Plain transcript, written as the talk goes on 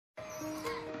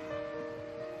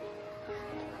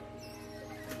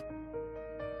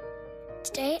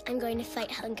Today, I'm going to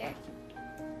fight hunger.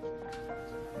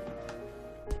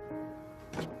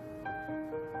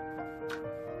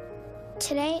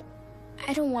 Today,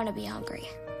 I don't want to be hungry.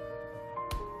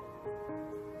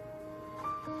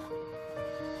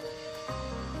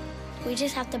 We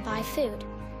just have to buy food.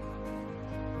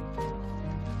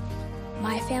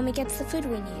 My family gets the food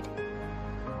we need.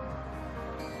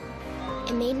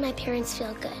 It made my parents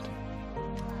feel good.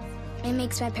 It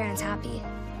makes my parents happy.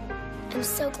 I'm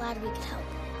so glad we could help.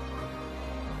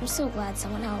 I'm so glad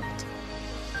someone helped.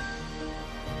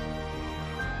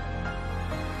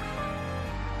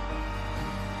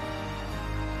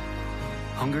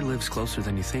 Hunger lives closer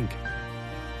than you think.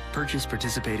 Purchase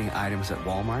participating items at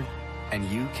Walmart, and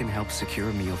you can help secure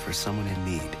a meal for someone in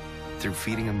need through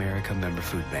Feeding America member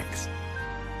food banks.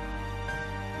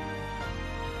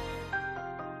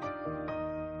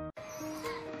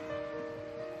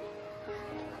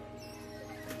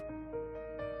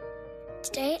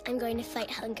 Today, I'm going to fight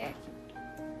hunger.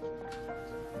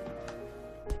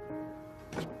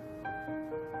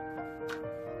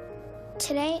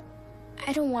 Today,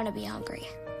 I don't want to be hungry.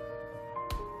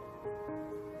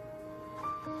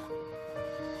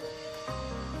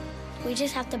 We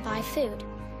just have to buy food.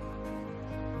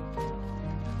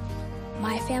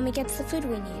 My family gets the food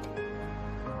we need.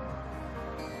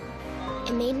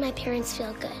 It made my parents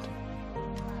feel good.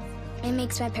 It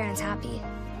makes my parents happy.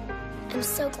 I'm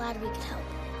so glad we could help.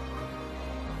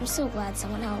 I'm so glad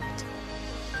someone helped.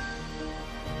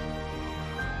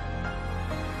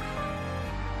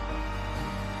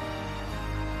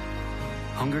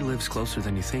 Hunger lives closer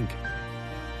than you think.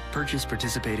 Purchase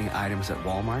participating items at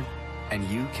Walmart, and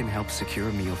you can help secure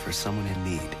a meal for someone in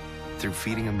need through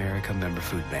Feeding America member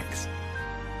food banks.